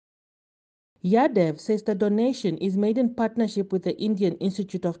Yadev says the donation is made in partnership with the Indian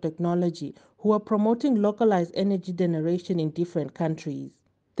Institute of Technology, who are promoting localized energy generation in different countries.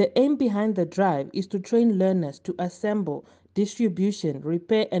 The aim behind the drive is to train learners to assemble, distribution,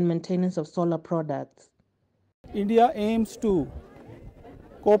 repair and maintenance of solar products. India aims to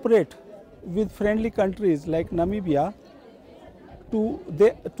cooperate with friendly countries like Namibia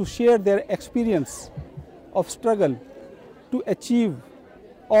to share their experience of struggle to achieve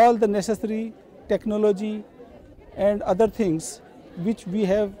all the necessary technology and other things which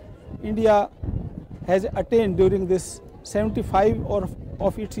India has attained during this 75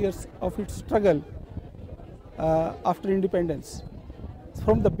 of its years of its struggle after independence.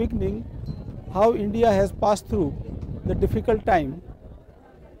 From the beginning, how India has passed through the difficult time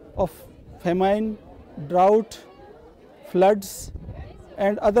of famine, drought, floods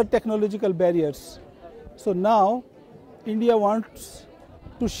and other technological barriers. So now India wants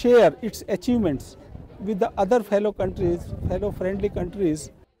to share its achievements with the other fellow friendly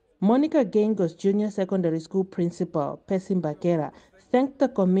countries. Monica Gengos Junior Secondary School Principal, Percy Bakera, thanked the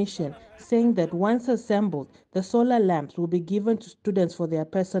commission, saying that once assembled, the solar lamps will be given to students for their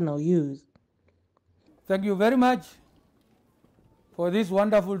personal use. Thank you very much for this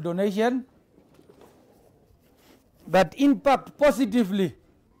wonderful donation that impact positively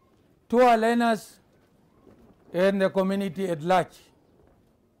to our learners and the community at large.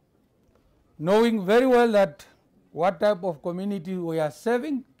 Knowing very well that what type of community we are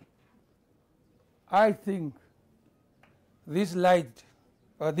serving, I think this light,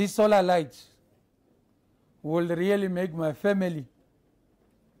 or these solar lights, will really make my family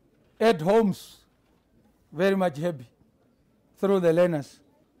at homes very much happy through the learners.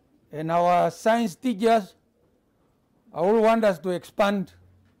 And our science teachers, I would want us to expand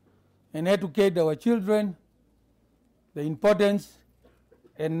and educate our children the importance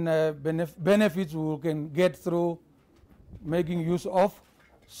and benefits we can get through making use of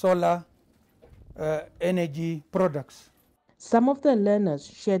solar energy products. Some of the learners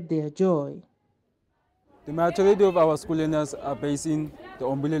shared their joy. The majority of our school learners are based in the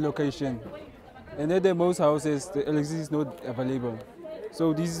Ombile location, and at the most houses the electricity is not available.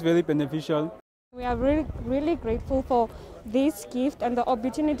 So this is very beneficial. We are really grateful for this gift and the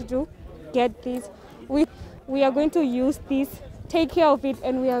opportunity to get this. We are going to use this, take care of it,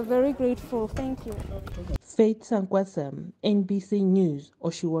 and we are very grateful. Thank you. Faith Sankwasam, NBC News,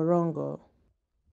 Oshiwarongo.